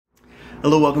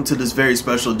Hello, welcome to this very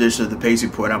special edition of the Pace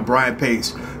Report. I'm Brian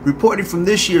Pace, reporting from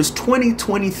this year's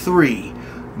 2023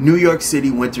 New York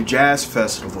City Winter Jazz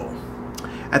Festival.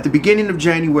 At the beginning of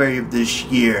January of this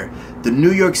year, the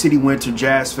New York City Winter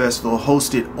Jazz Festival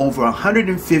hosted over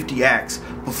 150 acts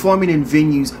performing in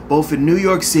venues both in New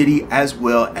York City as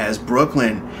well as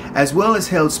Brooklyn, as well as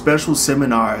held special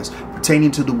seminars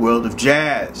pertaining to the world of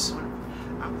jazz.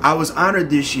 I was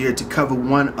honored this year to cover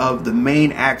one of the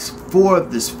main acts for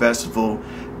this festival,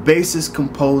 bassist,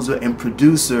 composer, and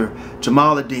producer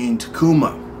Jamaaladeen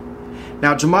Tacuma.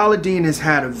 Now, Jamaaladeen has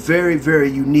had a very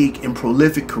unique and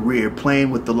prolific career playing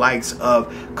with the likes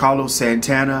of Carlos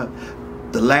Santana,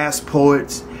 The Last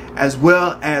Poets, as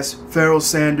well as Pharoah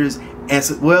Sanders,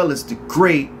 as well as the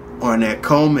great Ornette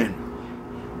Coleman.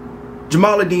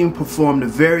 Jamaaladeen performed a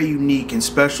very unique and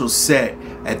special set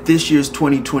at this year's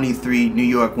 2023 New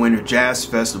York Winter Jazz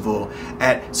Festival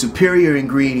at Superior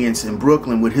Ingredients in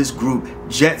Brooklyn with his group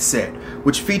Jetsetter,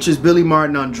 which features Billy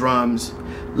Martin on drums,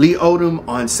 Lee Odom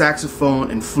on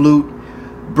saxophone and flute,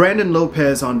 Brandon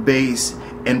Lopez on bass,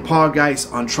 and Paul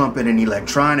Geiss on trumpet and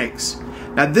electronics.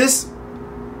 Now, this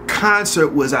concert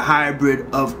was a hybrid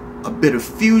of a bit of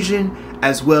fusion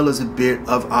as well as a bit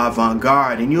of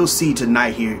avant-garde, and you'll see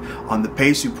tonight here on the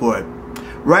Pace Report.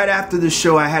 Right after the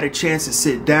show, I had a chance to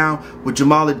sit down with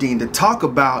Jamaaladeen to talk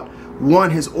about, one,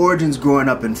 his origins growing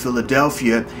up in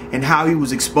Philadelphia and how he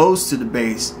was exposed to the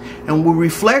bass, and we'll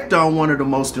reflect on one of the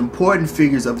most important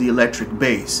figures of the electric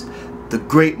bass, the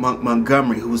great Monk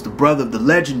Montgomery, who was the brother of the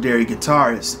legendary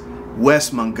guitarist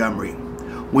Wes Montgomery.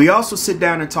 We also sit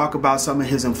down and talk about some of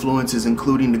his influences,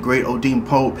 including the great Odom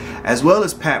Pope, as well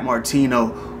as Pat Martino,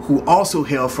 who also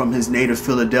hail from his native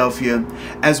Philadelphia,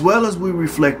 as well as we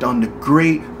reflect on the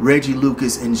great Reggie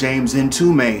Lucas and James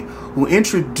Mtume, who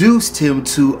introduced him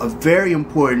to a very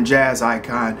important jazz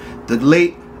icon, the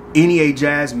late a.k.a.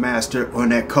 jazz master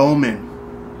Ornette Coleman.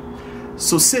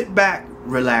 So sit back,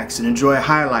 relax, and enjoy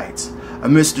highlights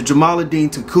of Mr. Jamaaladeen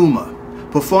Tacuma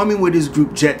performing with his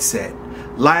group Jetsetter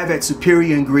live at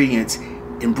Superior Ingredients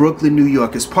in Brooklyn, New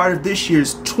York, as part of this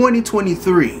year's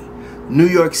 2023 New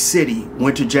York City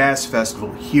Winter Jazz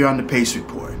Festival here on the Pace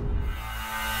Report.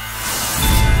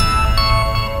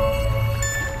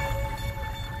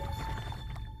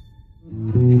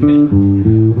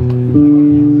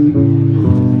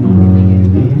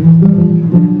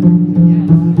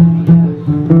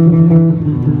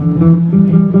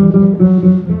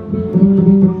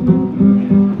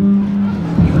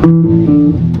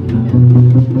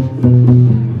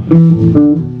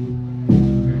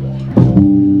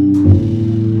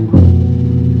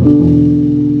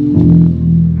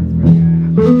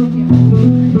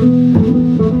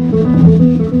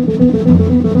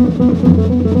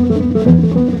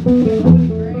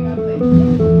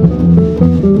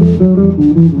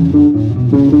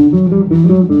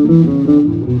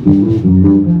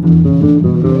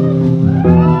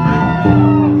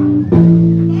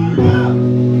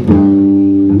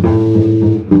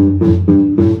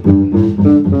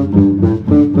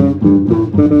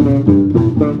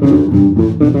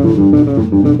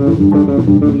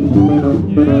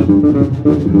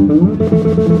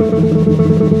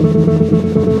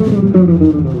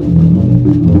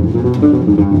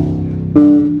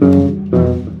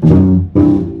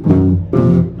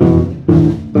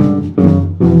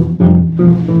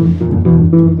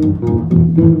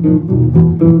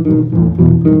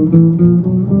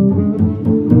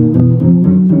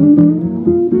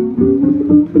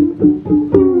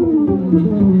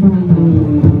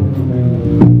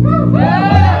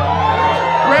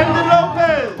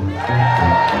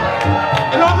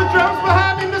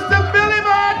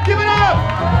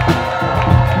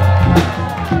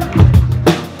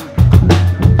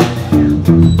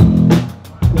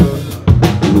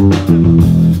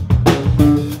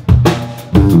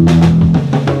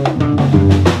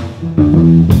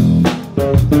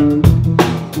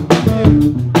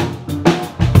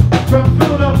 From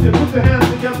Philadelphia, put your hands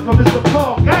together for Mr.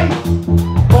 Paul Geiss.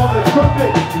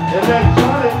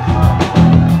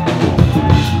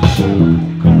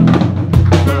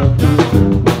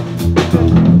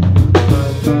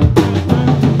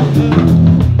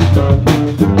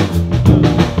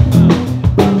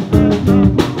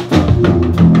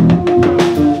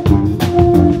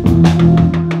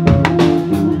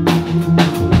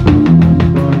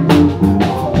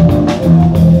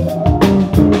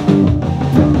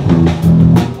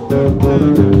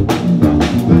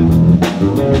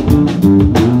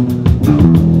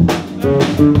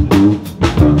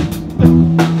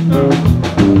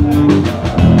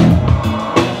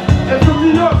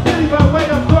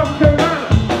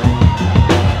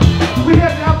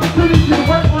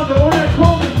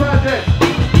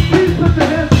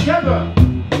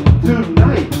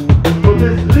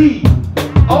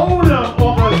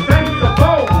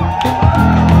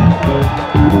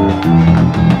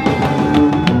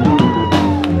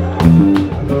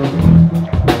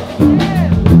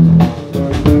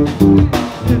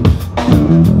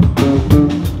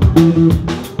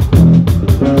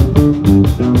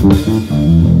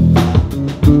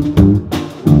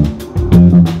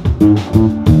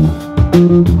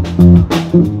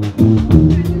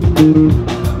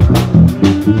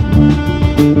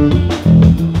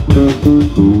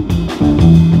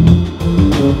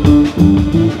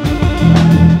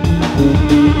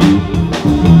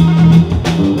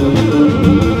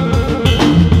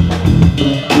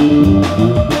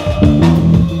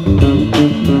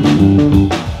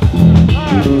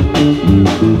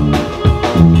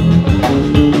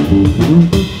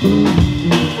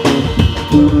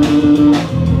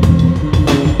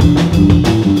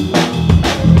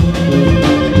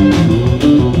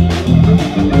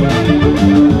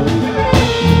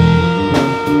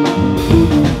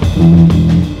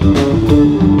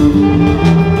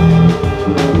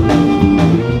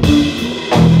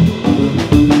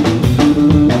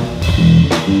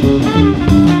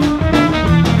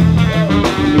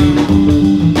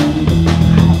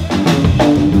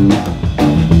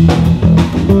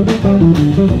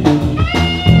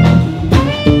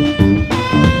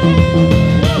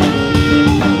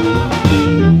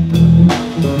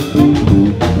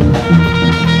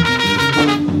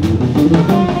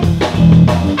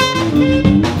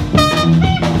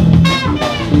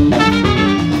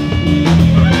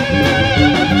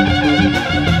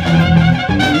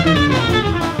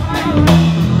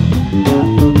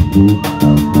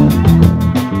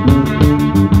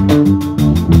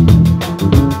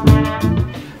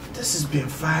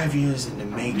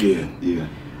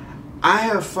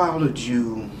 Followed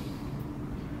you,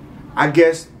 I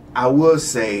guess I will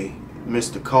say,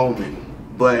 Mr. Coleman,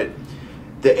 but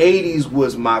the 80s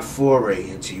was my foray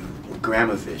into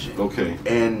Gramavision. Okay.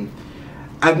 And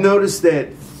I've noticed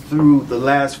that through the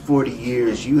last 40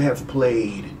 years, you have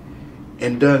played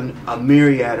and done a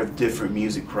myriad of different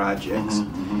music projects.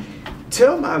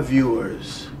 Tell my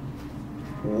viewers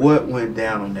what went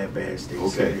down on that band stage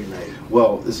Saturday night.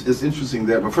 Well, it's interesting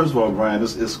that, but first of all, Brian,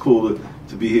 it's cool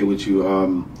to be here with you.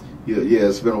 Yeah,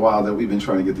 it's been a while that we've been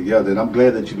trying to get together, and I'm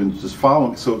glad that you've been just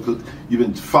following. So you've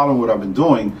been following what I've been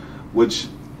doing, which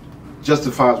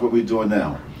justifies what we're doing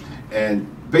now. And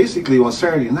basically, on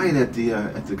Saturday night at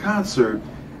the concert,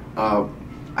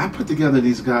 I put together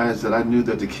these guys that I knew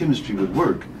that the chemistry would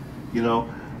work. You know,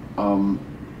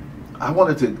 I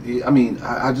wanted to. I mean,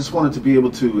 I just wanted to be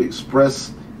able to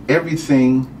express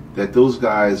everything that those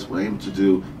guys were able to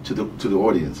do to the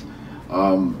audience.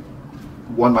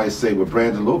 One might say, well,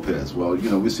 Brandon Lopez. Well, you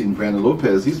know, we've seen Brandon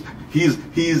Lopez. He's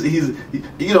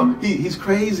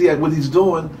crazy at what he's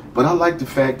doing, but I like the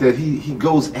fact that he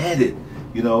goes at it.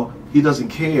 You know, he doesn't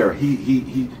care.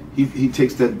 He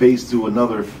takes that bass to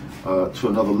another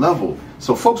level.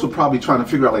 So folks were probably trying to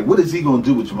figure out, like, what is he going to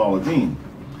do with Jamaaladeen?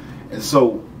 And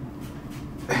so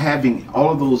having all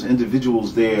of those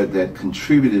individuals there that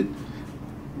contributed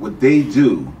what they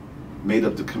do made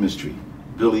up the chemistry.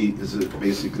 Billy is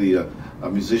basically a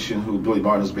musician Billy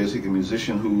Martin is basically a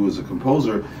musician who is a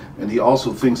composer, and he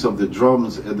also thinks of the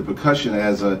drums and the percussion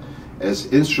as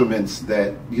instruments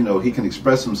that, you know, he can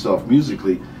express himself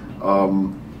musically.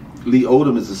 Lee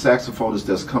Odom is a saxophonist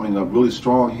that's coming up really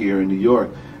strong here in New York.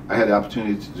 I had the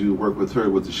opportunity to work with her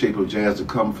with The Shape of Jazz to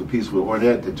Come for Peace with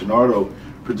Ornette that Gennaro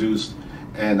produced,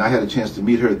 and I had a chance to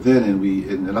meet her then,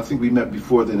 and I think we met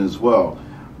before then as well.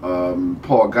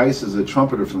 Paul Geiss is a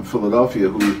trumpeter from Philadelphia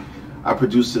who I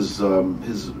produced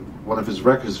one of his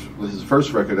records, his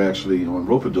first record actually, on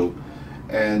Rope-a-Dope,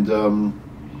 and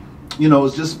you know, it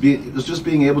was just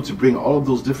being able to bring all of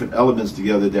those different elements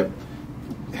together that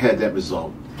had that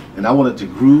result. And I wanted to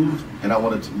groove, and I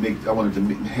wanted to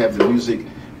have the music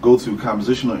go through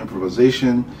compositional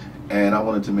improvisation, and I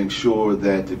wanted to make sure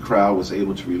that the crowd was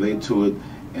able to relate to it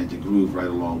and to groove right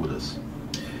along with us.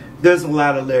 There's a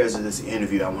lot of layers of this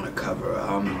interview I want to cover.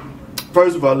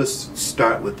 First of all, let's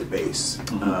start with the bass.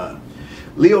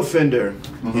 Leo Fender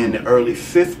in the early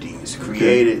 50s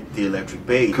created the electric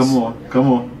bass. Come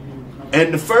on.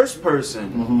 And the first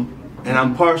person, and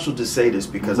I'm partial to say this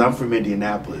because I'm from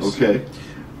Indianapolis. Okay.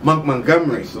 Monk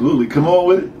Montgomery. Absolutely. Come on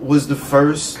with it. Was the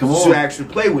first to actually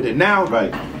play with it. Now,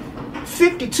 right.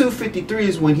 52, 53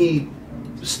 is when he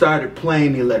started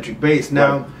playing the electric bass.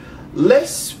 Now,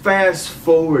 let's fast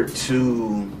forward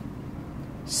to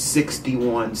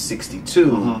 61,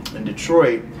 62 in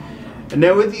Detroit. And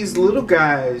there were these little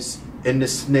guys in the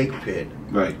snake pit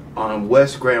on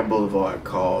West Grand Boulevard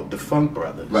called the Funk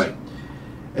Brothers. Right.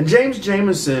 And James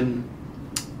Jamerson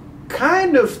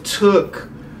kind of took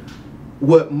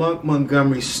what Monk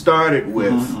Montgomery started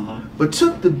with, but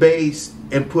took the bass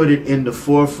and put it in the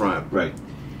forefront. Right.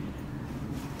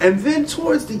 And then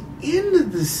towards the end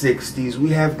of the 60s, we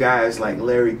have guys like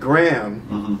Larry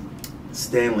Graham,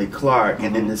 Stanley Clarke,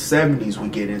 and in the 70s we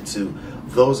get into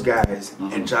those guys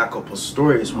and Jaco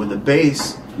Pastorius, where the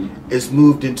bass is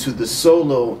moved into the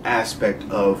solo aspect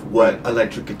of what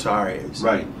electric guitar is.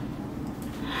 Right.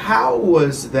 How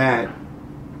was that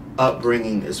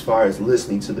upbringing as far as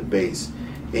listening to the bass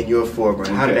in your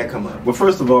foreground? How did that come up? Well,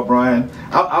 first of all, Brian,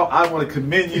 I want to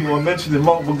commend you on mentioning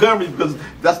Monk Montgomery, because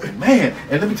that's the man.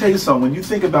 And let me tell you something. When you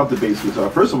think about the bass guitar,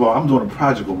 first of all, I'm doing a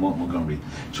project with Monk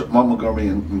Montgomery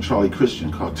and Charlie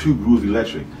Christian called Two Groove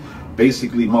Electric.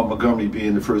 Basically, Monk Montgomery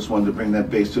being the first one to bring that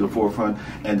bass to the forefront.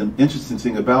 And the interesting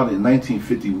thing about it, in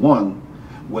 1951,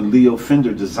 when Leo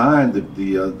Fender designed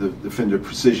the Fender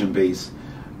Precision bass,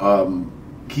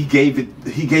 he gave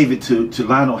it to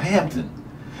Lionel Hampton.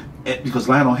 Because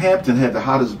Lionel Hampton had the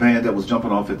hottest band that was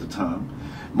jumping off at the time.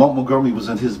 Monk Montgomery was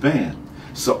in his band.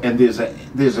 So, and there's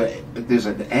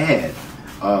an ad,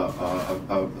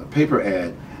 a paper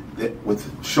ad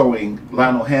with showing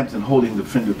Lionel Hampton holding the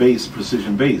Fender bass,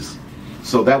 Precision bass.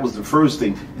 So that was the first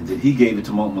thing, and then he gave it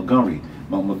to Monk Montgomery.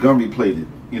 Monk Montgomery played it,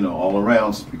 you know, all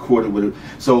around, recorded with it.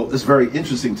 So it's very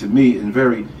interesting to me and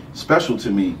very special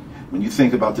to me when you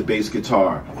think about the bass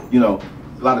guitar. You know,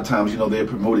 a lot of times, you know, they're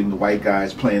promoting the white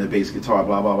guys playing the bass guitar,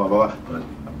 blah, blah, blah, blah. But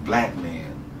a black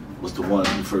man was the one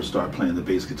who first started playing the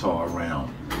bass guitar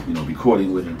around, you know,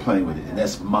 recording with it and playing with it. And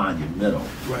that's monumental.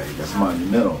 Right. That's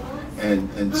monumental.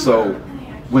 And so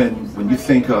when you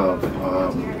think of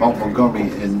Monk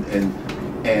Montgomery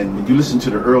and when you listen to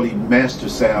the early master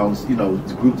sounds, you know,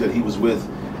 the group that he was with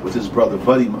his brother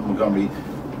Buddy Montgomery,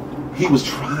 he was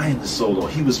trying to solo.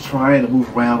 He was trying to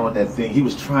move around on that thing. He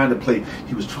was trying to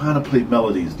play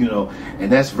melodies, you know,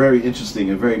 and that's very interesting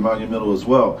and very monumental as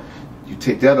well. You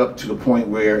take that up to the point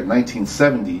where in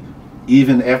 1970,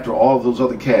 even after all those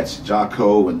other cats,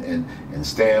 Jaco and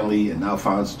Stanley and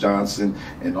Alphonse Johnson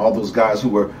and all those guys who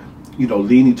were, you know,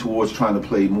 leaning towards trying to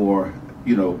play more,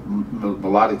 you know,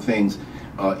 melodic things,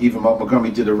 even Monk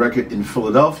Montgomery did a record in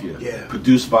Philadelphia,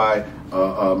 produced by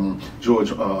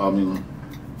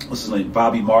what's his name,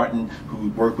 Bobby Martin, who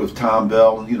worked with Tom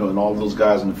Bell, you know, and all those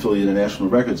guys in the Philly International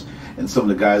Records, and some of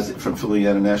the guys from Philly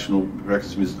International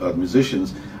Records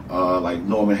musicians, like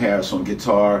Norman Harris on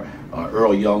guitar,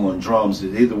 Earl Young on drums.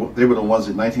 They were the ones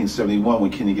in 1971 when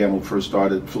Kenny Gamble first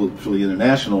started Philly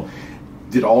International,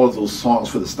 did all of those songs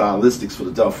for the stylistics, for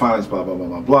the Delphonics, blah, blah, blah,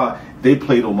 blah, blah. They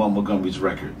played on Monk Montgomery's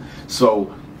record.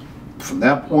 So from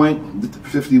that point,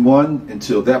 51,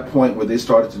 until that point where they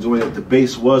started to do it, the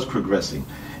bass was progressing.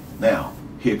 Now,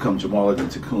 here comes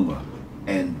Jamaaladeen Tacuma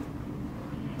and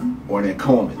Ornette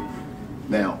Coleman.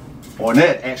 Now,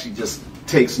 Ornette actually just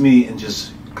takes me and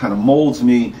just kind of molds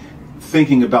me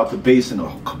thinking about the bass in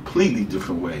a completely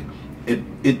different way.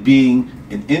 It being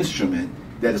an instrument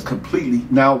that is completely,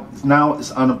 now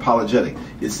it's unapologetic.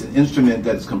 It's an instrument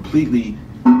that is completely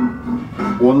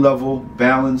on level,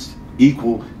 balanced,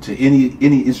 equal to any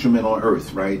instrument on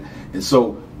earth, right? And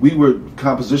so we were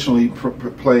compositionally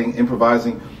playing,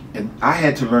 improvising, and I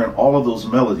had to learn all of those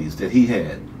melodies that he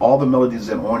had, all the melodies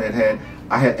that Ornette had.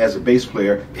 I had as a bass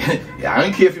player. I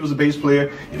didn't care if he was a bass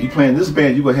player. If you play in this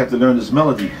band, you're going to have to learn this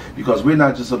melody, because we're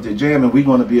not just up there jamming. We're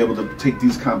going to be able to take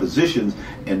these compositions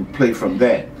and play from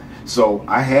that. So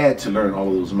I had to learn all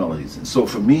of those melodies. And so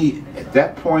for me, at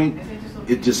that point,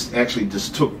 it just actually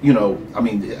just took, you know, I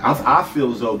mean, I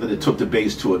feel as though that it took the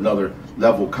bass to another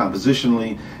level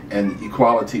compositionally and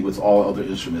equality with all other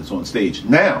instruments on stage.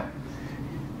 Now,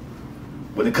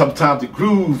 when it comes time to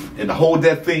groove and to hold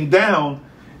that thing down,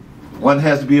 one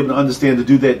has to be able to understand to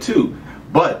do that too.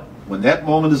 But when that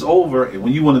moment is over and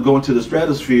when you want to go into the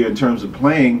stratosphere in terms of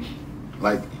playing,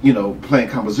 like, you know, playing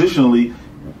compositionally,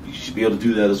 you should be able to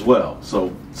do that as well.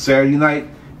 So Saturday night,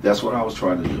 that's what I was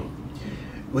trying to do.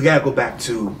 We gotta go back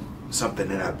to something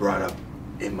that I brought up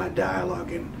in my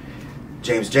dialogue, and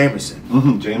James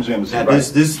Jamerson. James Jamerson. Now, right.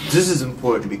 this is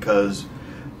important because,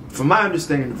 from my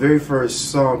understanding, the very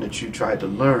first song that you tried to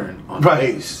learn on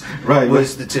bass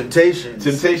was the Temptations.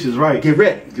 Temptations, right? Get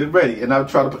ready, get ready. And I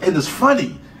try to, and it's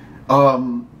funny.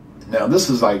 Now this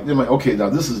is like, okay, now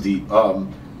this is the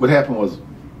what happened was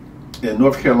in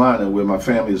North Carolina, where my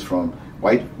family is from,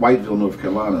 Whiteville, North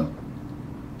Carolina.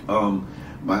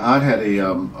 My aunt had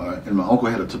and my uncle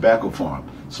had a tobacco farm.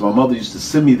 So my mother used to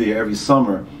send me there every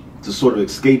summer to sort of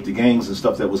escape the gangs and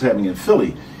stuff that was happening in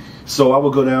Philly. So I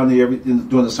would go down there during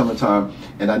the summertime,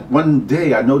 and one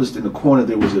day I noticed in the corner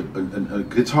there was a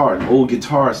guitar, an old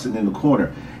guitar sitting in the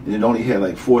corner, and it only had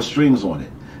like 4 strings on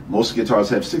it. Most guitars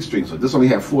have 6 strings, so this only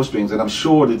had 4 strings, and I'm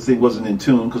sure the thing wasn't in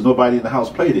tune because nobody in the house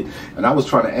played it. And I was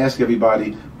trying to ask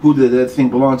everybody who did that thing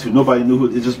belong to. Nobody knew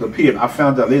who it just appeared. I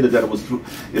found out later that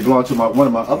it belonged to one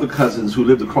of my other cousins who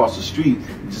lived across the street.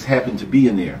 It just happened to be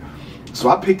in there. So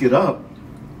I picked it up,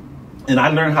 and I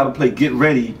learned how to play Get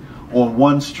Ready on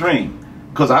one string,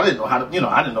 because I didn't know how to,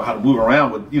 I didn't know how to move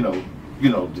around with,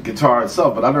 the guitar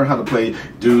itself, but I learned how to play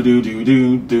do do do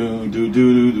do do do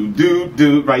do do do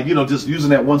do, right? Just using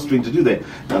that one string to do that.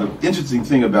 Now the interesting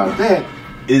thing about that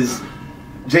is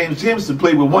James Jamerson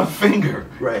played with one finger,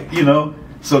 right?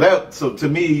 So to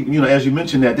me, as you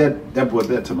mentioned that brought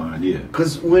that to mind, yeah.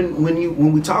 Because when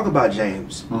we talk about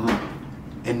James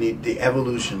and the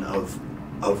evolution of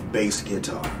bass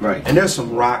guitar, right? And there's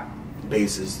some rock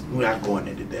basses. We're not going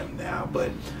into them now,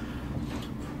 but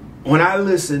when I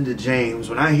listen to James,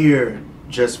 when I hear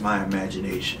Just My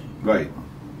Imagination, right,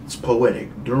 it's poetic.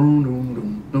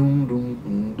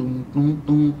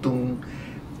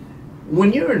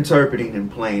 When you're interpreting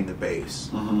and playing the bass,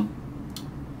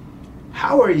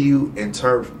 how are you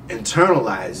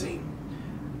internalizing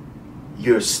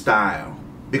your style?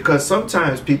 Because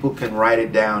sometimes people can write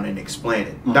it down and explain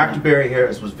it. Dr. Barry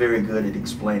Harris was very good at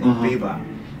explaining bebop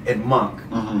and monk.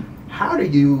 How do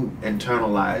you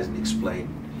internalize and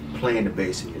explain playing the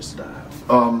bass in your style?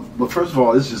 Well, first of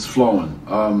all, it's just flowing.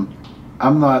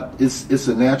 I'm not. It's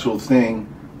a natural thing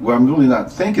where I'm really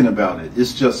not thinking about it.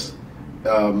 It's just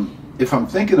if I'm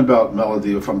thinking about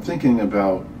melody, if I'm thinking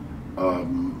about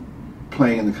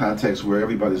playing in the context where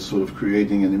everybody's sort of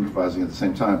creating and improvising at the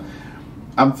same time,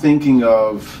 I'm thinking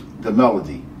of the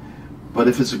melody. But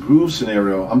if it's a groove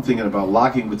scenario, I'm thinking about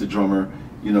locking with the drummer,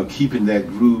 keeping that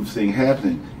groove thing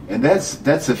happening. And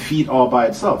that's a feat all by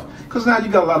itself. Because now you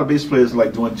got a lot of bass players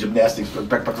like doing gymnastics.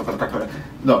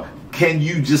 No, can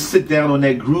you just sit down on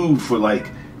that groove for like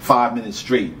 5 minutes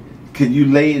straight? Can you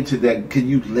lay into that? Can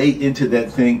you lay into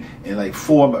that thing and like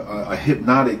form a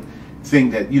hypnotic thing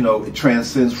that it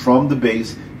transcends from the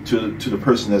bass to the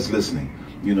person that's listening?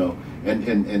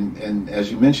 And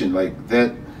as you mentioned, like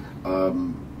that,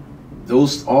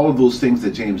 all of those things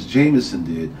that James Jamerson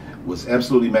did was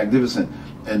absolutely magnificent.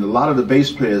 And a lot of the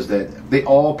bass players they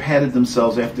all patterned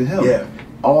themselves after him. Yeah.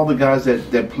 All the guys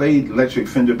that played electric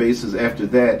Fender basses after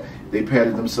that, they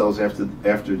patterned themselves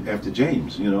after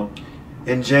James.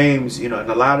 And James, and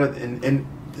a lot of and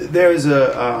there's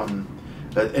an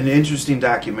interesting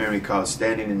documentary called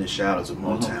 "Standing in the Shadows of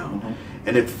Motown,"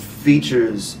 and it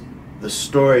features the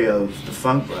story of the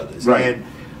Funk Brothers. Right. And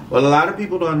what a lot of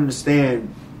people don't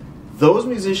understand, those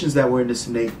musicians that were in the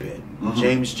Snake Pit,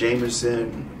 James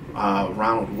Jamerson,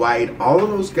 Ronald White, all of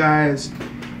those guys,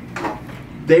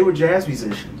 they were jazz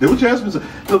musicians. They were jazz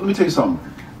musicians. Look, let me tell you something.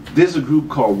 There's a group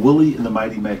called Willie and the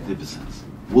Mighty Magnificents.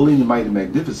 Willie and the Mighty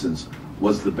Magnificents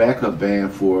was the backup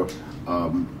band for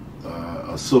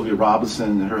Sylvia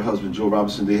Robinson and her husband Joe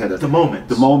Robinson. They had The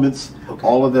Moments. Okay.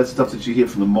 All of that stuff that you hear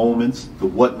from The Moments, the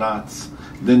Whatnots,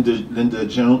 Linda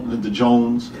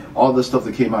Jones, all the stuff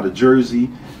that came out of Jersey.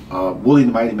 Willie and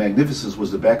the Mighty Magnificents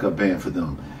was the backup band for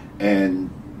them. And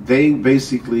they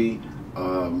basically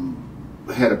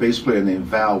had a bass player named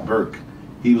Val Burke.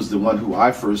 He was the one who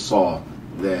I first saw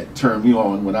that turned me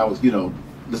on when I was,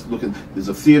 looking. There's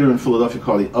a theater in Philadelphia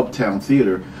called the Uptown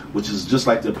Theater, which is just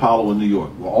like the Apollo in New York,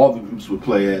 where all the groups would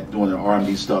play at, doing their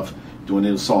R&B stuff, doing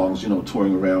their songs,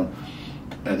 touring around.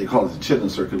 And they call it the Chitlin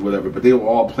Circuit, whatever. But they would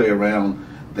all play around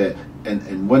that.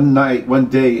 And one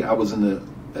day, I was at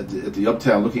the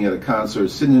Uptown looking at a concert,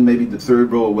 sitting in maybe the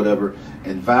third row or whatever,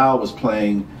 and Val was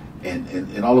playing,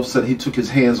 and all of a sudden he took his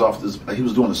hands off this. He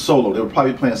was doing a solo. They were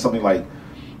probably playing something like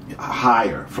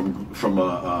Higher from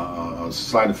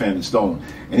Sly and the Family Stone,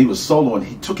 and he was soloing.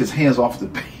 He took his hands off the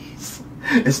bass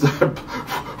and started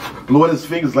blowing his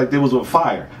fingers like they was on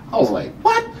fire. I was like,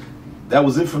 what? That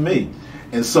was it for me.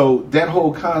 And so that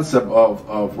whole concept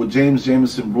of what James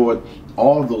Jamerson brought,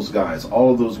 all of those guys,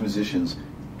 all of those musicians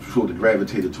sort of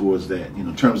gravitated towards that,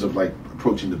 in terms of like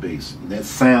approaching the bass. And that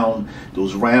sound,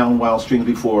 those round wound strings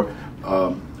before,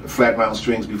 flat wound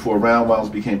strings before round wounds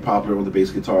became popular on the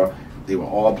bass guitar, they were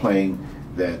all playing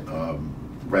that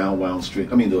round wound string,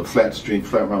 the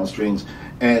flat round strings.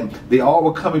 And they all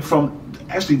were coming from,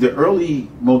 actually the early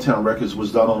Motown records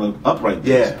was done on an upright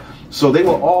bass. Yeah. So they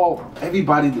were all,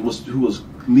 everybody who was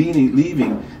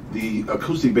leaving the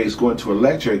acoustic bass going to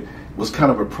electric was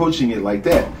kind of approaching it like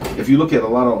that. If you look at a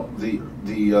lot of the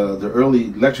early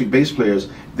electric bass players,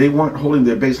 they weren't holding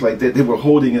their bass like that. They were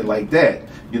holding it like that,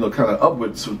 kind of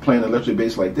upwards, playing electric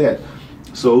bass like that.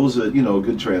 So it was a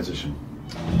good transition.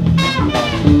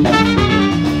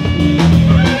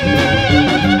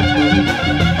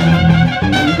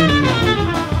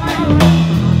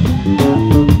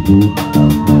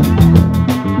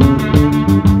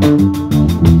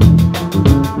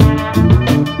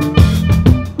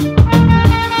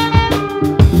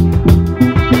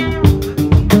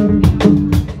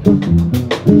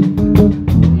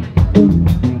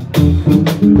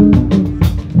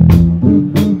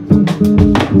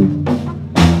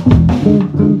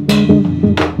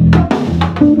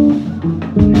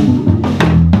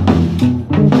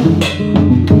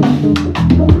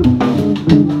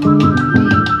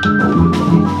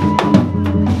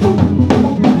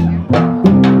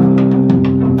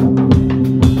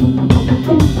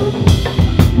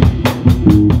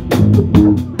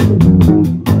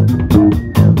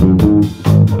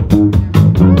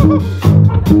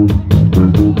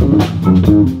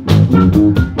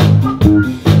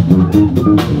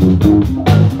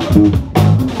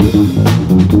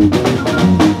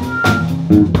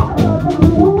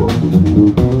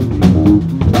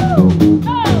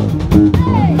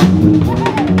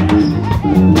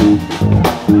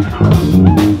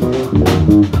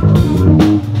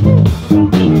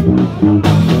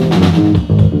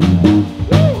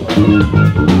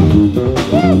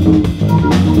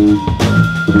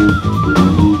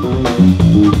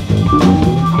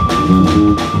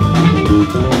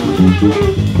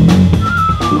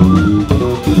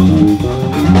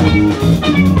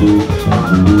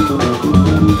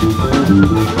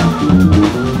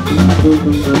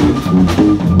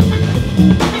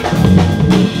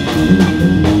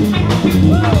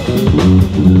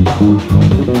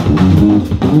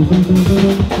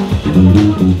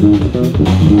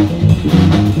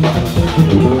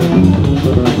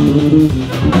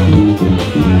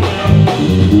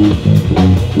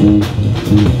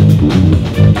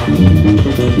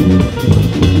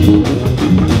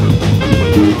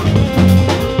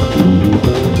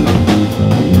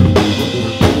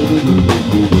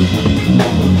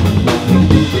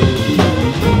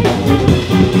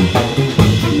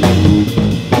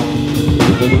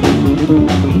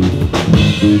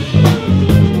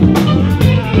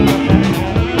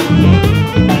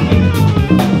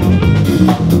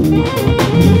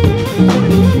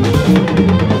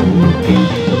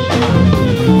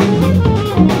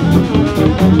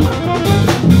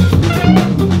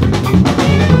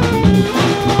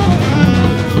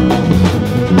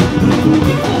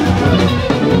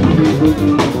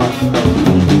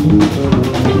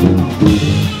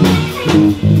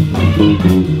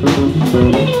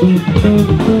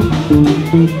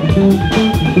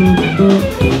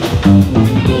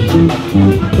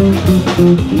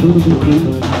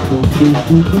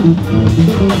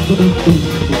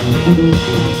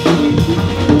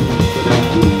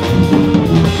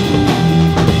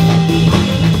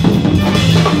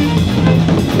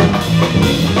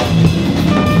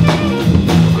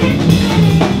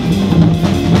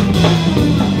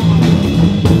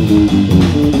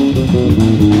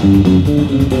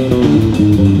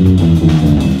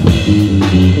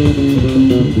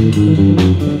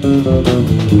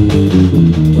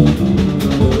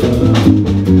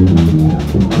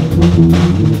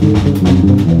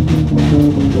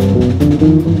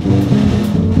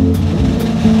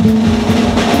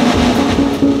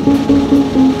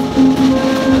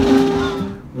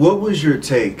 What was your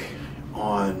take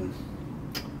on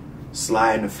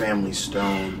Sly and the Family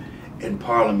Stone and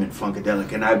Parliament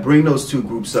Funkadelic? And I bring those two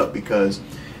groups up because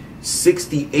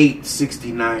 68,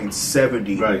 69,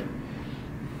 70, Right.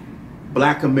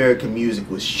 Black American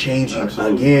music was changing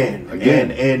Absolutely.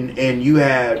 again. And you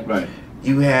had Right.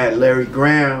 you had Larry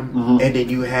Graham, Mhm. and then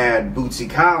you had Bootsy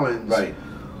Collins, Right.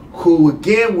 who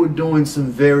again were doing some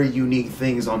very unique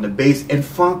things on the bass, and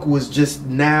funk was just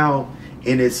now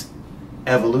in its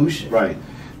evolution. Right.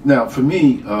 Now, for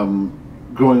me,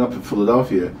 growing up in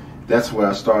Philadelphia, that's where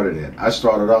I started at. I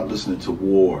started out listening to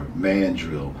War,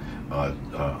 Mandrill,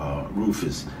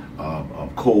 Rufus,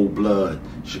 Cold Blood,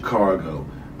 Chicago,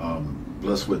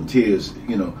 Blood, Sweat, and Tears,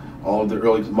 you know, all the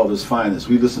early Mother's Finest.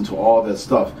 We listened to all that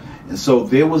stuff. And so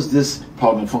there was this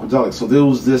Parliament Funkadelic. So there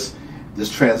was this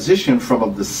transition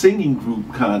from the singing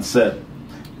group concept,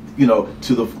 you know,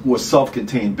 to the more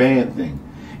self-contained band thing.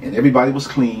 And everybody was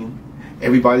clean,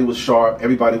 everybody was sharp,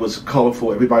 everybody was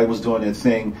colorful, everybody was doing their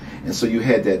thing. And so you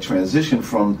had that transition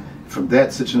from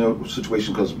that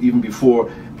situation, because even before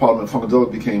Parliament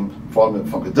Funkadelic became Parliament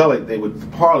Funkadelic, they were the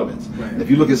Parliaments. Right. And if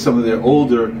you look at some of their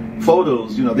older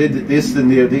photos, you know, they're sitting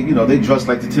there, they dressed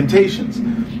like the Temptations.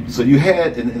 So you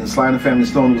had, and Sly and the Family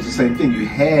Stone was the same thing. You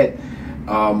had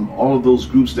all of those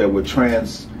groups that were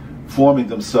transforming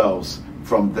themselves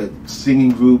from the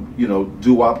singing group, you know,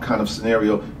 doo-wop kind of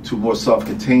scenario to more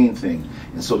self-contained thing.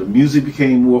 And so the music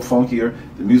became more funkier,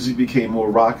 the music became more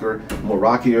rockier,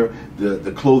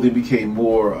 the clothing became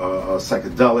more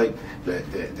psychedelic,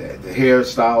 the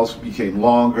hairstyles became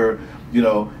longer, you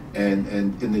know,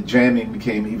 and the jamming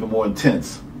became even more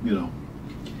intense, you know.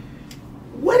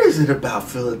 What is it about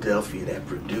Philadelphia that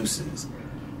produces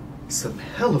some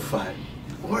hellified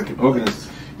organists?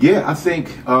 Yeah, I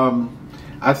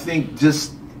think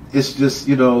just it's just,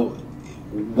 you know,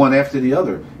 one after the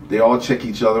other. They all check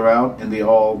each other out, and they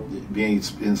all being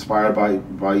inspired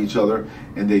by each other,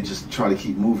 and they just try to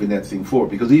keep moving that thing forward.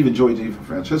 Because even Joey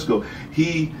DeFrancesco,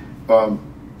 he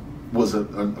was a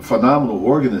phenomenal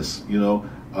organist, you know,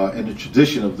 in the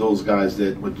tradition of those guys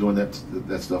that were doing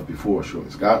that stuff before. Sure,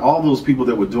 all those people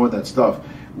that were doing that stuff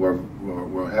were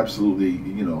absolutely,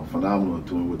 you know, phenomenal at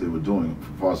doing what they were doing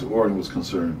as far as the organ was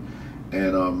concerned.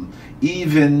 And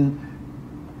even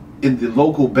in the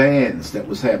local bands that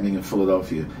was happening in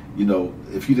Philadelphia. You know,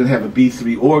 if you didn't have a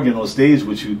B3 organ on stage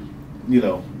with you, you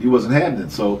know, it wasn't happening.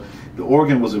 So the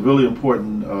organ was a really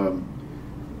important,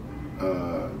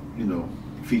 you know,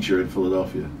 feature in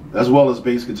Philadelphia, as well as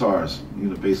bass guitars, you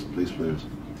know, bass players.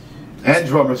 And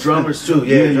drummers. Drummers too,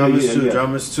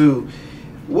 drummers too.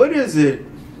 What is it?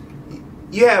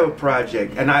 You have a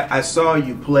project, and I saw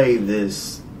you play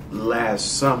this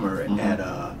last summer at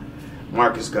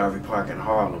Marcus Garvey Park in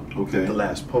Harlem. Okay. The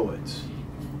Last Poets.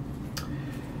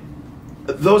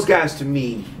 Those guys, to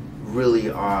me, really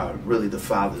are the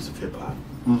fathers of hip hop.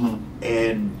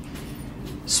 And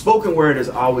spoken word has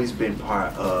always been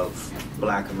part of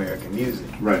Black American music,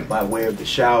 right? By way of the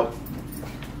shout,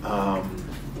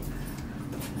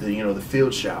 the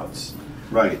field shouts,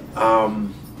 right?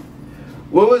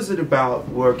 What was it about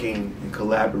working and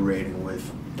collaborating with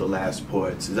the Last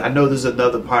Poets? I know there's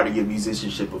another part of your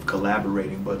musicianship of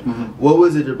collaborating, but what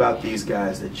was it about these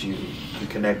guys that you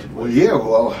connected with? Well, yeah,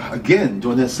 well, again,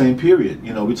 during that same period,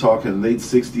 you know, we're talking late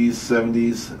 60s,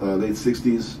 70s, late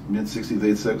 60s, mid 60s,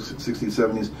 late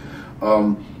 60s,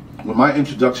 70s. When my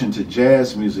introduction to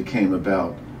jazz music came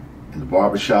about in the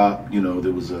barbershop, you know,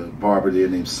 there was a barber there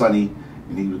named Sonny,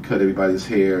 and he would cut everybody's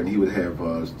hair, and he would have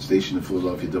a station in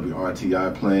Philadelphia,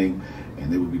 WRTI, playing, and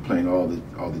they would be playing all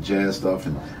the jazz stuff.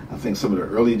 And I think some of the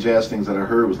early jazz things that I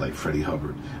heard was like Freddie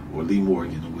Hubbard or Lee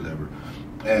Morgan or whatever.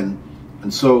 And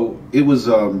so it was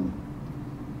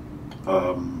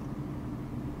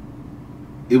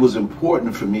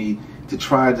important for me to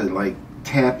try to like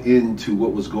tap into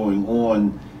what was going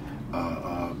on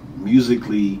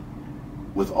musically,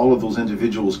 with all of those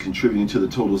individuals contributing to the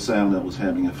total sound that was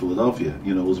happening in Philadelphia.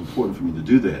 You know, it was important for me to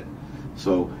do that.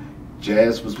 So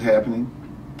jazz was happening,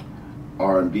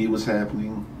 R&B was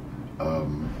happening,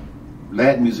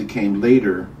 Latin music came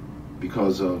later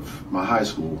because of my high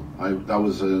school.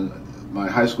 My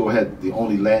high school had the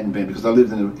only Latin band, because I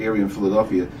lived in an area in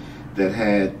Philadelphia that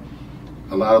had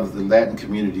a lot of the Latin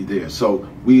community there. So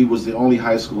we was the only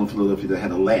high school in Philadelphia that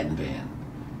had a Latin band.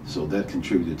 So that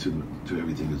contributed to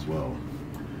everything as well.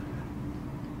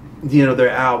 You know, their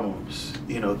albums,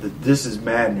 you know, This Is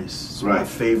Madness is my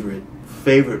favorite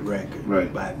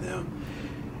record by them.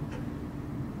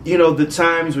 You know, the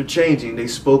times were changing. They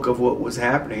spoke of what was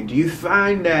happening. Do you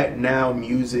find that now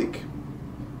music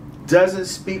doesn't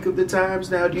speak of the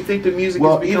times now? Do you think the music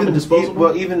is becoming disposable?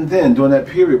 Well, even then, during that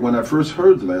period when I first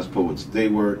heard the Last Poets, they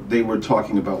were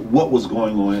talking about what was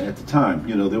going on at the time.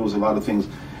 You know, there was a lot of things.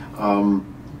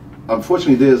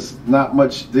 Unfortunately, there's not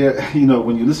much there. You know,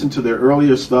 when you listen to their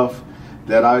earlier stuff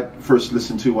that I first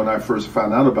listened to when I first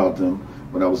found out about them,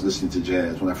 when I was listening to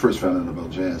jazz, when I first found out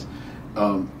about jazz,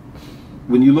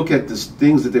 when you look at the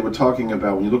things that they were talking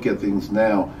about, when you look at things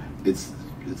now, it's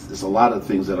a lot of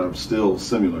things that are still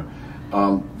similar.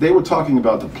 They were talking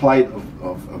about the plight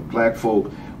of black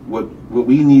folk, what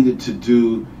we needed to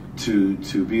do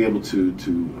to be able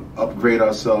to upgrade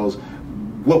ourselves,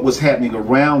 what was happening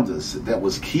around us that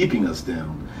was keeping us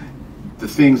down, the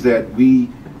things that we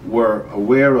were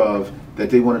aware of that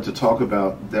they wanted to talk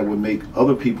about that would make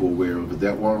other people aware of it,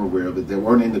 that weren't aware of it, that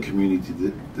weren't in the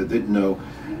community, that didn't know.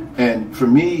 And for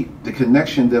me, the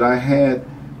connection that I had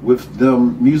with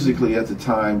them musically at the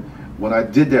time, when I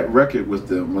did that record with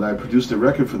them, when I produced a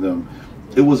record for them,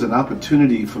 it was an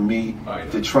opportunity for me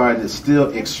to try to still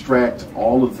extract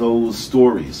all of those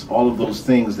stories, all of those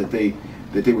things that they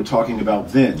were talking about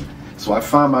then. So I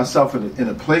found myself in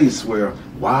a place where,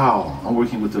 wow, I'm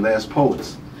working with the Last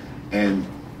Poets, and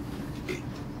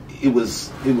it was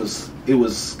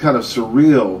kind of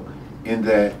surreal in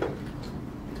that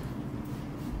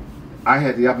I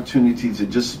had the opportunity to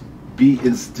just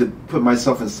to put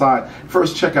myself inside,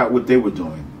 first check out what they were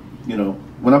doing. You know,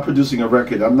 when I'm producing a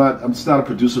record, it's not a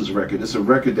producer's record. It's a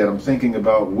record that I'm thinking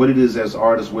about what it is as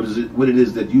artists, what it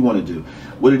is that you want to do,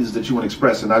 what it is that you want to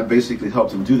express, and I basically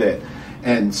helped them do that.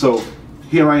 And so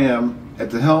here I am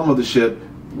at the helm of the ship,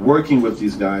 working with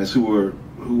these guys who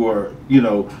are you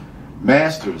know,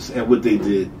 masters at what they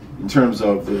did in terms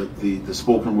of the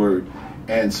spoken word.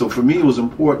 And so for me, it was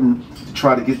important to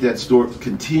try to get that story,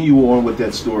 continue on with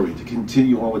that story, to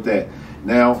continue on with that.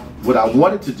 Now, what I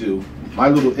wanted to do, my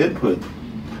little input,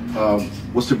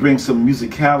 was to bring some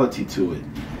musicality to it.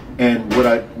 And what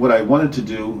I wanted to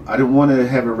do, I didn't want to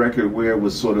have a record where it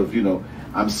was sort of, you know,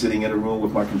 I'm sitting in a room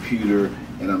with my computer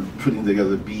and I'm putting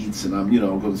together beats and I'm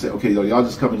going to say, okay, y'all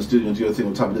just come in the studio and do your thing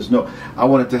on top of this. No, I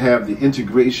wanted to have the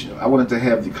integration. I wanted to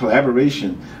have the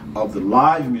collaboration of the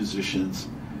live musicians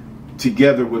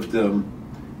together with them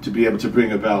to be able to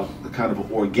bring about a kind of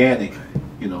an organic,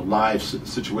 you know, live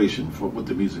situation with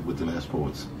the music with the Last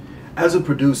Poets. As a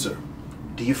producer,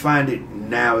 do you find it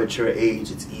now at your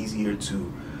age it's easier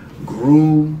to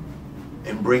groom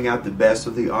and bring out the best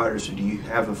of the artists, or do you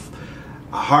have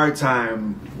a hard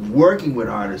time working with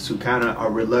artists who kind of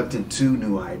are reluctant to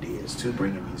new ideas, to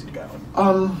bringing music out?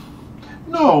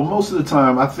 No, most of the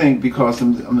time I think because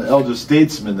I'm the elder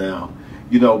statesman now,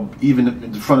 you know, even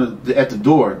in front of at the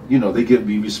door, you know, they give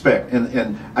me respect,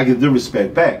 and I give them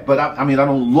respect back. But I mean, I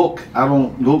don't look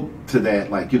to that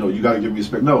like, you know, you got to give me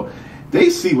respect. No, they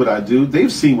see what I do.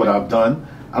 They've seen what I've done.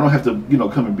 I don't have to, you know,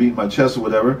 come and beat my chest or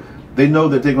whatever. They know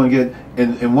that they're going to get,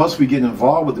 and once we get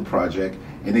involved with the project,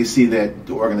 and they see that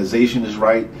the organization is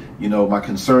right, you know, my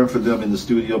concern for them in the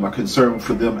studio, my concern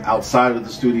for them outside of the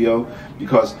studio,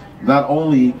 because not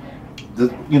only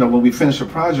you know, when we finish a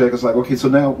project, it's like, okay, so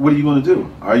now what are you going to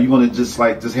do? Are you going to just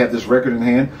have this record in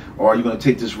hand, or are you going to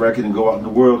take this record and go out in the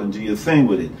world and do your thing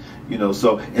with it? You know,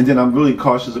 so, and then I'm really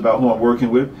cautious about who I'm working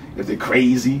with. If they're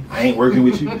crazy, I ain't working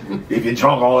with you. If you're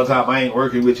drunk all the time, I ain't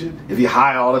working with you. If you're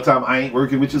high all the time, I ain't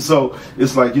working with you. So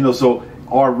it's like, you know, so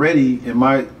already in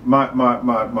my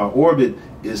orbit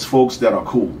is folks that are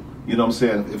cool. You know what I'm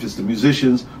saying? If it's the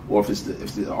musicians or if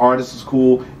the artist is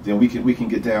cool, then we can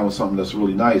get down with something that's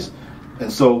really nice.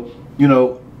 And so, you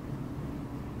know,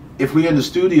 if we're in the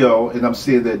studio and I'm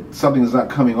seeing that something is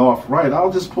not coming off right,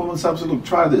 I'll just pull in something and say, look,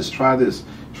 try this, try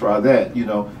that. You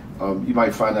know, you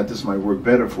might find that this might work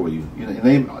better for you. You know,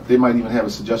 and they might even have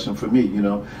a suggestion for me. You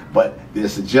know, but their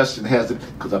suggestion has to,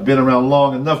 because I've been around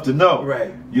long enough to know.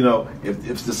 Right. You know,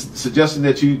 if the suggestion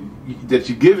that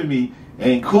you're giving me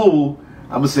ain't cool,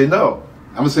 I'm gonna say no.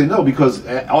 I'm gonna say no, because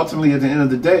ultimately at the end of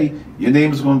the day, your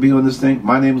name is going to be on this thing,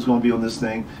 my name is going to be on this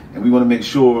thing, and we want to make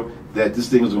sure that this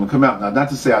thing is going to come out. Now, not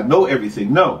to say I know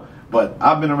everything, no, but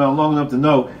I've been around long enough to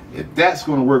know if that's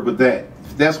going to work with that.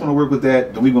 If that's going to work with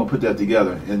that, then we're going to put that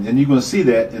together, and you're going to see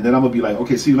that, and then I'm going to be like,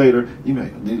 okay, see you later.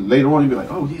 Later on, you'll be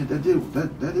like, oh yeah, that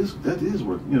is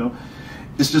working. You know,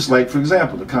 it's just like, for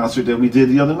example, the concert that we did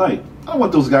the other night. I don't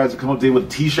want those guys to come up there with a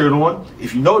T-shirt on.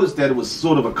 If you notice that it was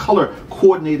sort of a color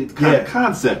coordinated kind of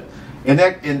concept,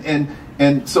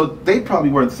 and so they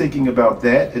probably weren't thinking about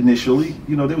that initially.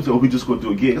 You know, they was, oh, we just going to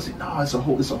do a gig. I said, no, it's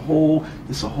a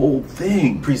whole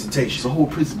thing. Presentation. It's a whole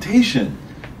presentation.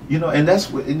 You know, and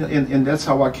that's what, and that's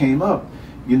how I came up.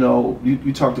 You know,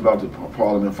 you talked about the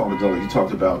Parliament Funkadelic. You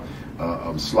talked about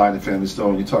Slide and Family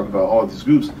Stone. You talked about all these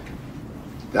groups.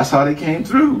 That's how they came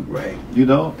through, right? You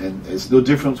know, and it's no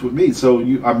difference with me. So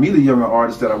I meet a younger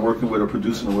artist that I'm working with or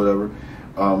producing or whatever.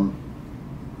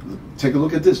 Take a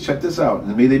look at this, check this out.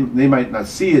 And maybe they might not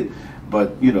see it,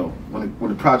 but you know, when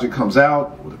the project comes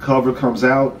out, or the cover comes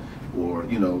out, or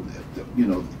you know,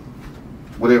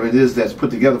 whatever it is that's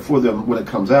put together for them, when it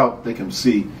comes out, they can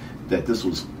see that this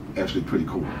was actually pretty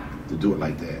cool to do it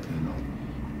like that. You know,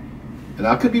 and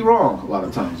I could be wrong a lot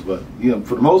of times, but you know,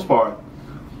 for the most part.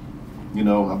 You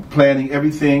know, I'm planning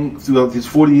everything throughout these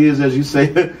 40 years, as you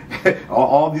say.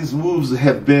 all these moves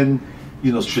have been,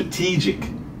 you know, strategic,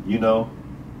 you know.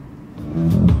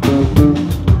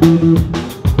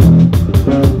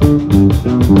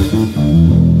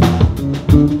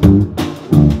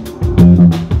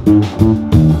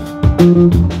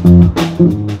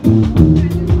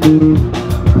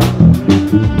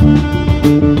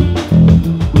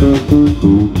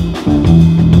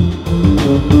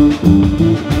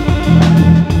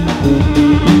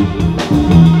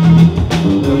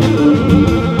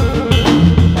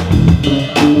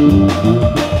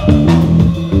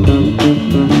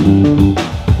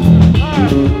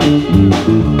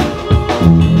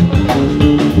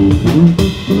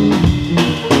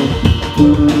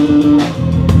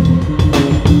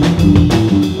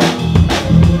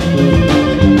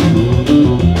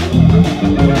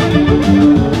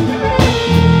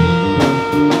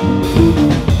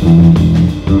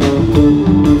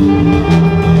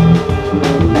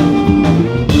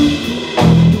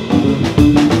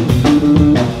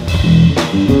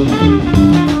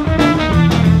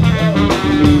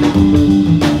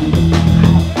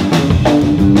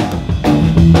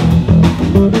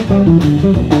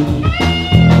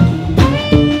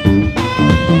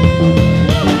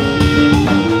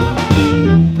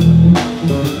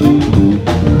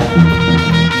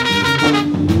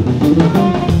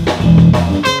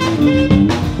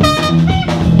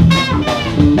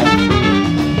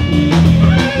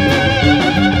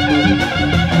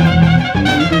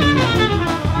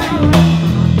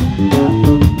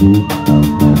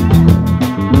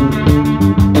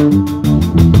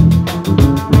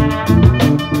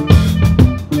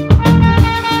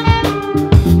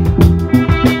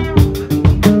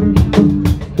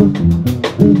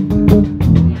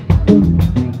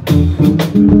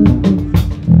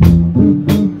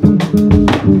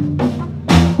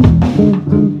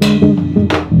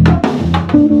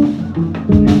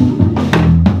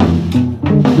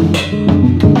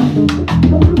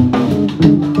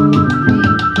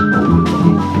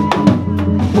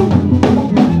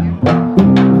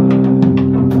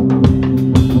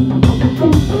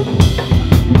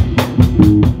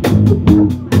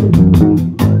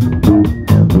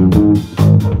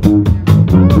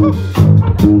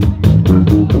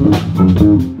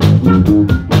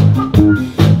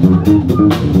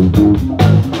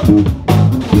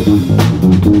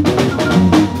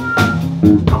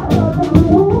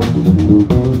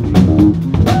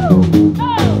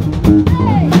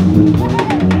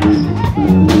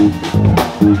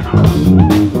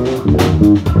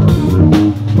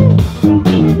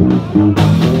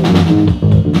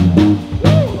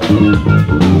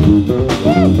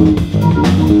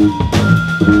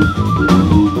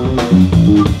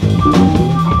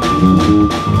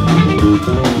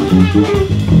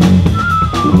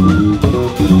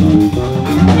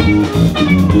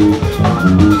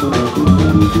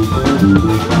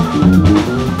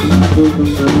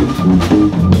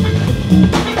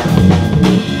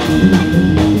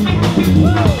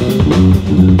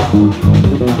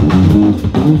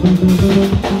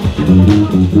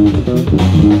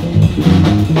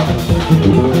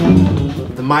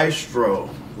 The maestro,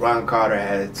 Ron Carter,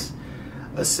 has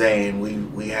a saying,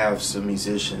 we have some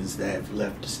musicians that have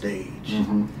left the stage.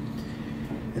 Mm-hmm.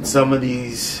 And some of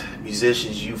these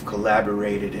musicians you've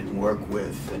collaborated and worked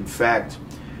with. In fact,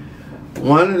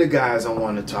 one of the guys I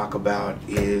want to talk about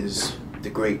is the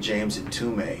great James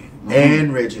Mtume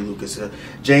and Reggie Lucas.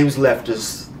 James left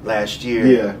us last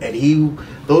year, and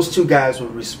those two guys were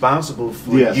responsible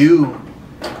for you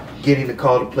getting the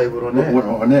call to play with Ornette. With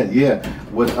Ornette, yeah.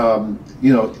 When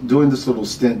you know, during this little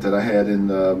stint that I had in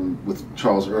with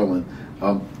Charles Earlin,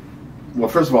 well,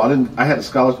 first of all, I had a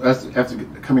scholarship after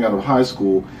coming out of high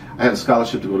school. I had a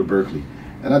scholarship to go to Berkeley,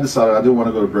 and I decided I didn't want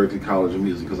to go to Berkeley College of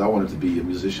Music because I wanted to be a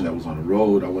musician that was on the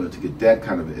road. I wanted to get that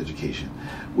kind of education,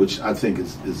 which I think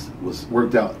was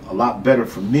worked out a lot better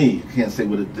for me. I can't say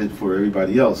what it did for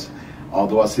everybody else,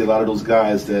 although I see a lot of those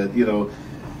guys that, you know,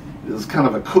 it was kind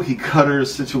of a cookie cutter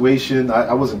situation.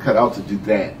 I wasn't cut out to do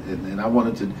that, and I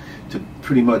wanted to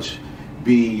pretty much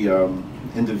be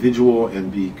individual and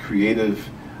be creative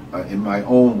in my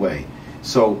own way.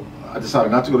 So I decided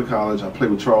not to go to college. I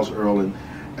played with Charles Earlin,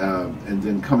 and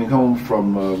then coming home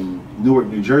from Newark,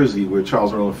 New Jersey, where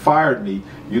Charles Earlin fired me,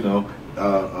 you know,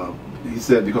 he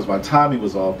said because my timing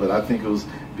was off, but I think it was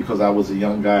because I was a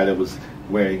young guy that was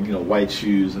wearing, you know, white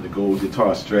shoes and a gold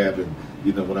guitar strap, and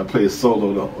you know, when I play a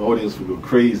solo, the audience would go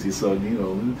crazy. So,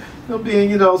 you know, being,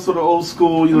 you know, sort of old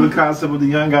school, you know, the concept of the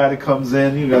young guy that comes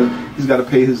in, you know, he's got to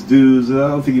pay his dues. I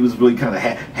don't think he was really kind of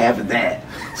having that.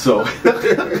 So,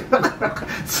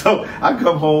 so I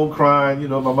come home crying. You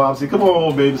know, my mom said, "Come on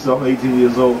home, baby." So I'm 18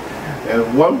 years old,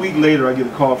 and 1 week later, I get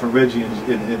a call from Reggie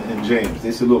and James.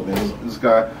 They said, "Look, man, this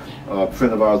guy, a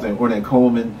friend of ours named Ornette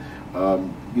Coleman,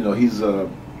 you know, he's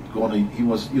he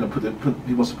wants, you know,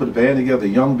 he wants to put a band together, a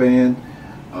young band."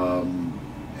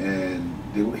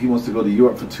 And he wants to go to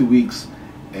York for 2 weeks,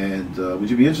 and would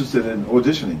you be interested in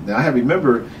auditioning? Now I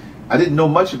remember, I didn't know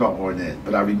much about Ornette,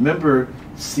 but I remember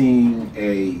seeing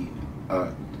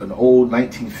an old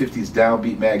 1950s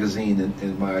downbeat magazine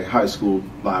in my high school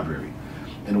library,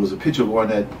 and it was a picture of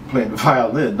Ornette playing the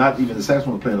violin, not even the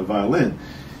saxophone, playing the violin.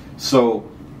 So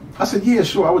I said, yeah,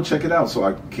 sure, I would check it out. So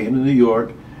I came to New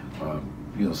York,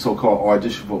 you know, so-called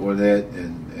audition for Ornette,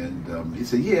 and he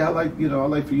said, yeah, I'd like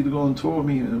for you to go on tour with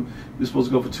me. And we were supposed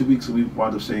to go for 2 weeks, and we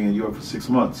wound up staying in Europe for 6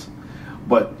 months.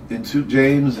 But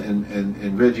James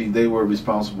and Reggie, they were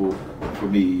responsible for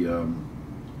me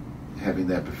having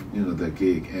that, you know, that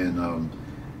gig, and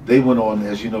they went on,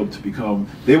 as you know, to become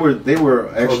they were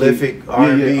actually prolific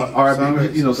R&B,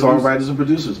 you know, songwriters and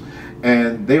producers.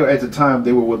 And they were, at the time,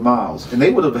 they were with Miles, and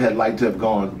they would have liked to have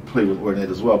gone play with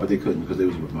Ornette as well, but they couldn't because they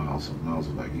was with Miles. So Miles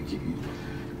was like,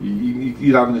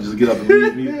 you're not going to just get up and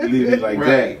leave me like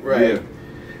that. Right. Yeah.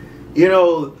 You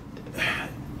know,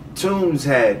 Toombs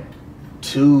had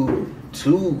two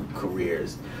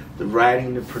careers: the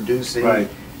writing, the producing, right.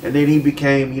 And then he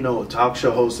became, you know, a talk show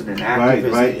host and an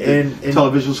activist, right. And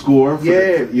television score. For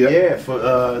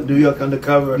New York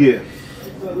Undercover. Yeah.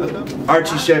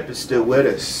 Archie Shepp is still with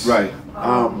us. Right.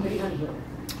 I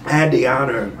had the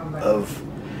honor of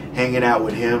hanging out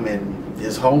with him and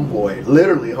his homeboy,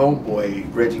 literally homeboy,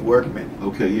 Reggie Workman.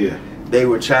 Okay, yeah. They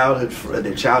were childhood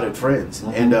friends.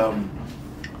 Mm-hmm. And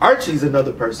Archie's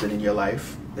another person in your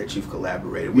life that you've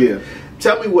collaborated with. Yeah.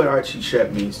 Tell me what Archie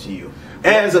Shepp means to you.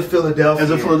 As a Philadelphian.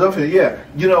 As a Philadelphian, yeah.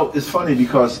 You know, it's funny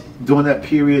because during that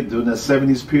period, during that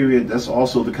 70s period, that's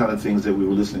also the kind of things that we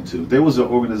were listening to. There was an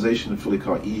organization in Philly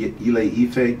called Ile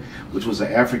Ife, which was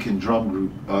an African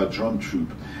drum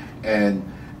troupe. And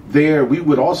there we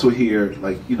would also hear,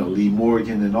 like, you know, Lee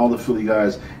Morgan and all the Philly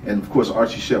guys. And, of course,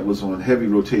 Archie Shepp was on heavy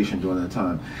rotation during that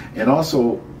time. And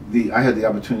also, I had the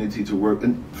opportunity to work,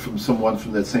 and from someone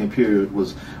from that same period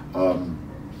was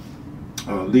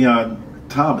Leon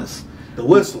Thomas. The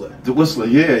Whistler. The Whistler,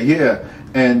 yeah.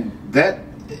 And that,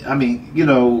 I mean, you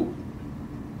know,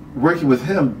 working with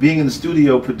him, being in the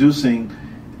studio producing,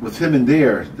 with him in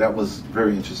there, that was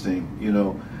very interesting. You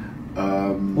know,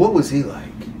 what was he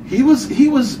like? He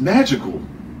was magical.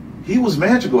 He was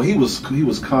magical. He was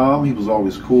calm. He was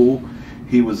always cool.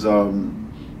 He was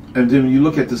and then when you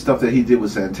look at the stuff that he did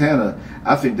with Santana,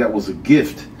 I think that was a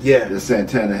gift that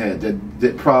Santana had.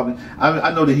 That probably,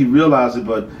 I know that he realized it,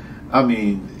 but I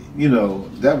mean, you know,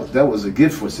 that was a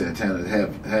gift for Santana to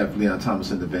have Leon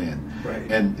Thomas in the band.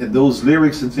 Right. And those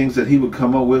lyrics and things that he would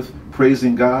come up with,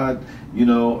 praising God, you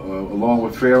know, along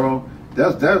with Pharoah,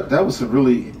 that was some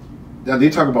really. Now they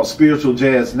talk about spiritual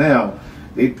jazz now.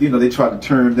 They try to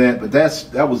turn that, but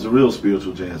that was the real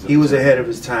spiritual jazz. He was ahead of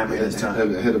his time.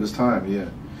 Ahead of his time, yeah.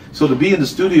 So to be in the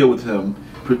studio with him,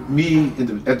 me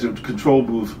at the control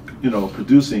booth, you know,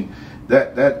 producing,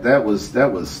 that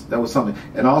was something.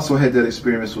 And I also had that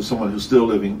experience with someone who's still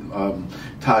living,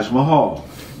 Taj Mahal.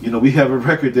 You know, we have a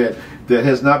record that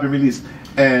has not been released,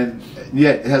 and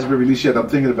yet it hasn't been released yet. I'm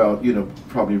thinking about, you know,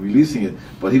 probably releasing it.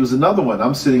 But he was another one.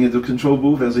 I'm sitting in the control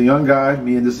booth as a young guy,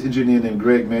 me and this engineer named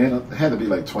Greg, man. I had to be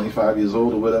like 25 years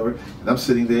old or whatever, and I'm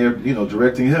sitting there, you know,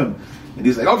 directing him. And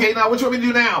he's like, okay, now what you want me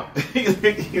to do now?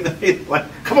 He's like,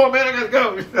 come on, man, I gotta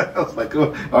go. I was like,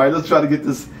 oh, all right, let's try to get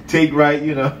this take right,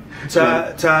 you know.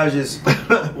 Taj is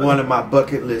one of my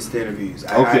bucket list interviews.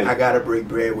 I gotta break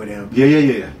bread with him.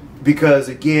 Yeah. Because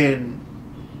again,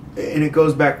 and it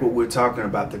goes back to what we're talking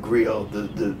about, the griot,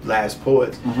 the last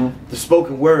poets. Mm-hmm. The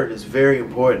spoken word is very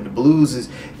important. The blues is.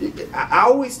 I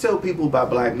always tell people about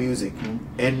black music,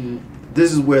 and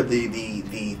this is where the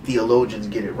theologians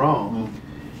get it wrong. Mm-hmm.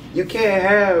 You can't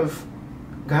have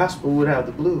gospel without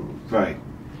the blues. Right.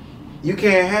 You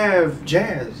can't have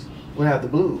jazz without the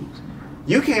blues.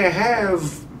 You can't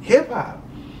have hip hop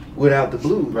without the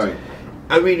blues. Right.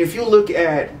 I mean, if you look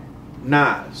at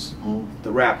Nas,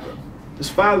 the rapper, his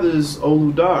father's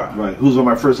Oludara. Right. Who's on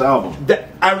my first album? We're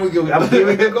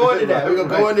gonna go into that. We're gonna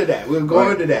go into that. We're gonna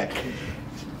go into that.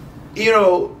 You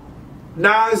know,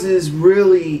 Nas is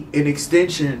really an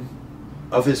extension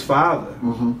of his father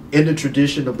in the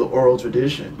tradition of the oral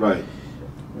tradition. Right.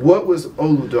 What was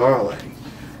Oludara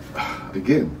like?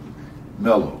 Again,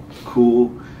 mellow, cool.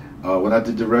 When I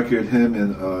did the record, him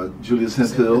and Julius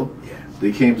Hemphill,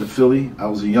 they came to Philly. I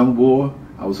was a young boy.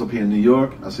 I was up here in New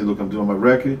York. I said, look, I'm doing my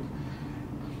record.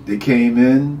 They came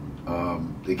in.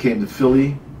 They came to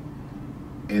Philly,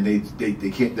 and they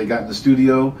got in the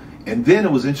studio. And then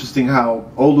it was interesting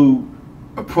how Olu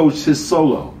approached his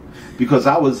solo. Because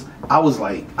I was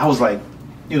like,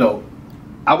 you know,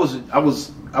 I was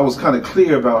kind of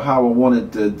clear about how I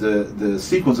wanted the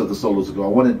sequence of the solos to go. I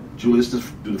wanted Julius to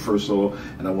do the first solo,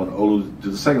 and I wanted Olu to do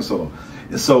the second solo.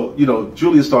 And so, you know,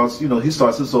 Julius starts, you know, he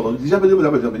starts his solo, you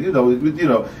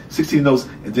know, 16 notes,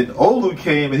 and then Olu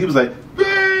came and he was like,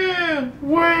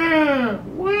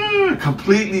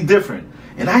 completely different.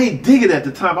 And I ain't dig it at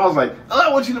the time. I was like, oh,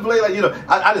 I want you to play like, you know,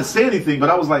 I didn't say anything, but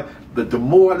I was like, but the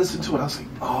more I listened to it, I was like,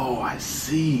 oh, I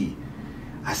see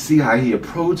how he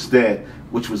approached that,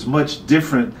 which was much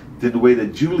different than the way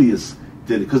that Julius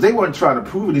did it. Because they weren't trying to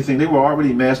prove anything. They were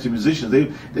already master musicians. They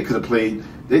could have played,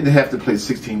 they didn't have to play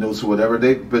 16 notes or whatever.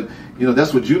 But, you know,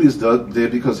 that's what Julius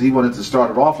did because he wanted to start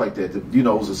it off like that. You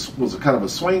know, it was a kind of a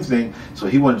swing thing, so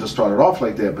he wanted to start it off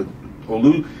like that. But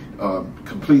Olu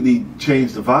completely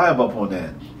changed the vibe up on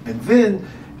that. And then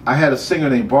I had a singer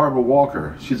named Barbara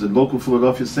Walker. She's a local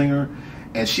Philadelphia singer,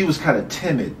 and she was kind of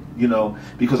timid, you know,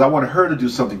 because I wanted her to do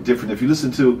something different. If you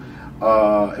listen to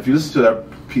that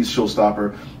piece,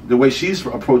 Showstopper, the way she's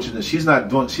approaching it, she's not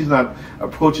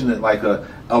approaching it like a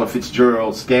Ella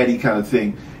Fitzgerald, scatty kind of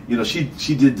thing. You know, she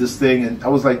did this thing, and I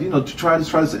was like, you know, try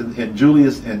this, and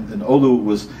Julius and Olu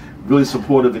was really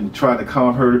supportive in trying to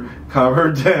calm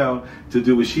her down to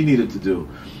do what she needed to do.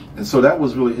 And so that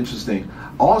was really interesting.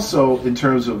 Also, in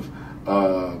terms of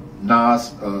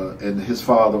Nas and his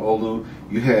father Olu,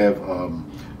 you have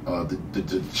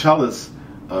the cellist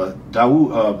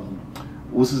Dawood.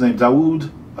 What's his name? Dawood,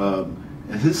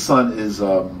 and his son is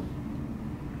I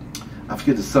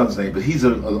forget the son's name, but he's a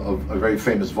very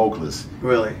famous vocalist.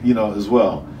 Really? You know, as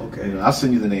well. Okay. You know, I'll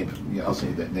send you the name. Yeah, I'll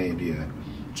send you that name. Yeah.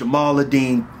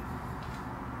 Jamaaladeen.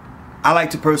 I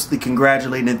like to personally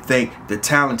congratulate and thank the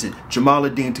talented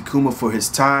Jamaaladeen Tacuma for his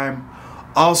time.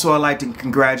 Also, I'd like to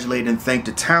congratulate and thank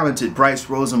the talented Bryce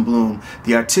Rosenblum,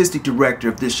 the artistic director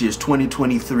of this year's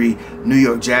 2023 New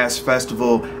York Jazz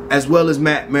Festival, as well as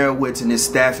Matt Merowitz and his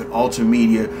staff at Alter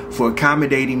Media for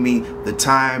accommodating me the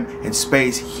time and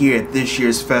space here at this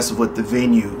year's festival at the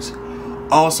venues.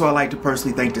 Also, I'd like to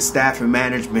personally thank the staff and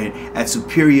management at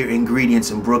Superior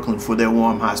Ingredients in Brooklyn for their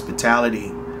warm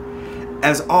hospitality.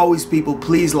 As always, people,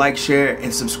 please like, share,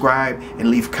 and subscribe, and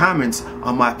leave comments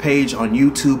on my page on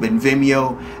YouTube and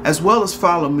Vimeo, as well as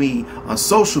follow me on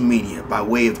social media by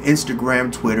way of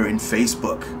Instagram, Twitter, and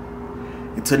Facebook.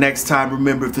 Until next time,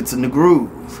 remember, if it's in the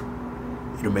groove,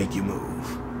 it'll make you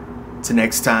move. Till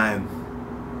next time,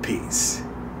 peace.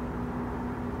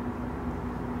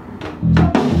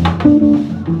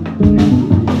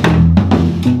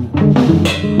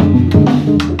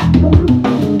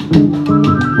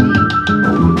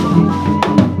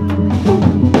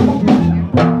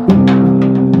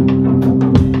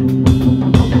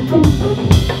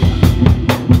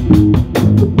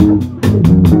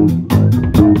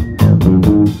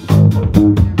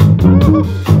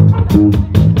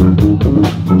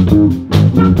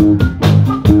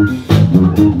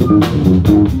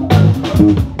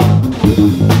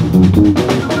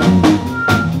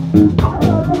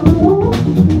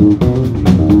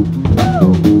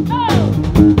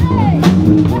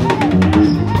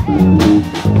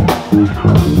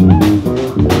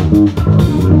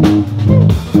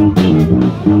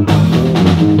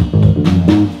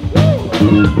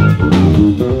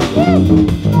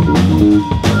 Woo!